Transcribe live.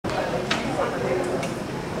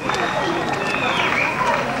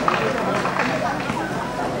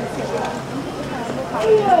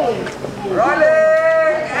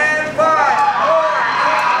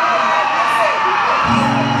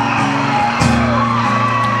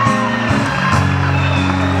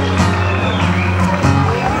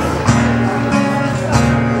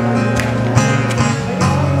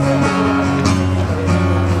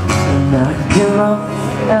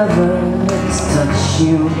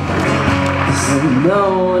'cause I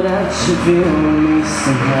know that you feel me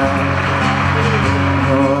somehow.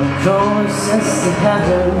 You're closest to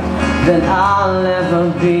heaven than I'll ever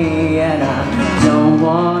be, and I don't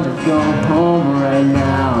wanna go home right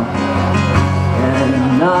now.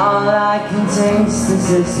 And all I can taste is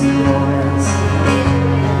this moment,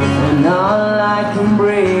 and all I can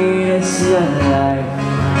breathe is your life.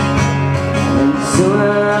 And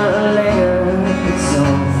sooner or later it's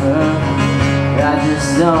over. I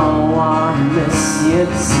just don't want to miss you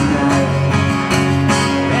tonight.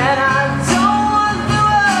 And I don't want the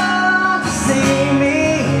world to see me,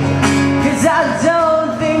 'cause I don't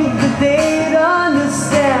think that they'd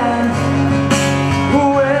understand.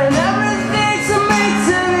 When everything's made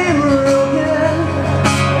to be broken,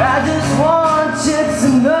 I just want you to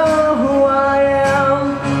know who I am.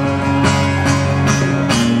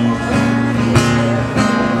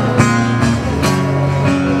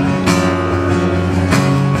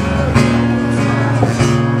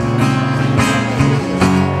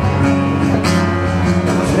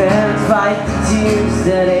 Fight the tears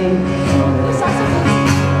that ain't coming.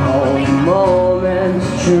 Hold moments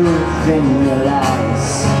of truth in your eyes.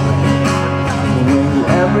 When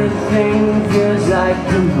everything feels like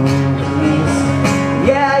a movie,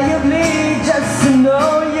 yeah, you bleed just to know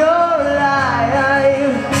you're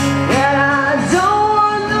alive. And I don't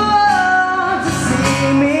want the world to see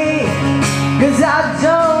me, 'cause I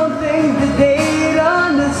don't think that they'd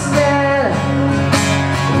understand.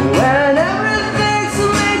 When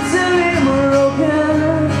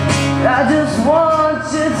I just want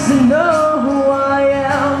you to know who I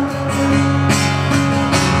am.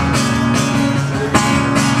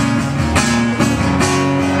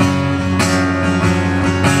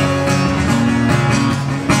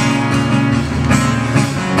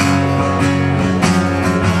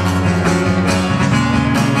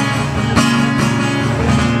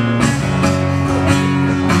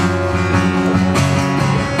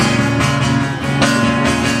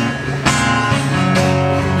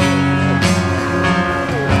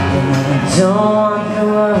 Don't want the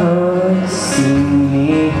world to see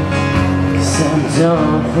me, 'cause I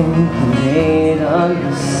don't think they'd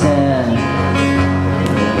understand.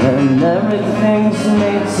 When everything's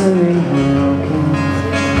made to be broken,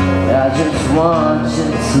 I just want you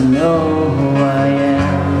to know who I am.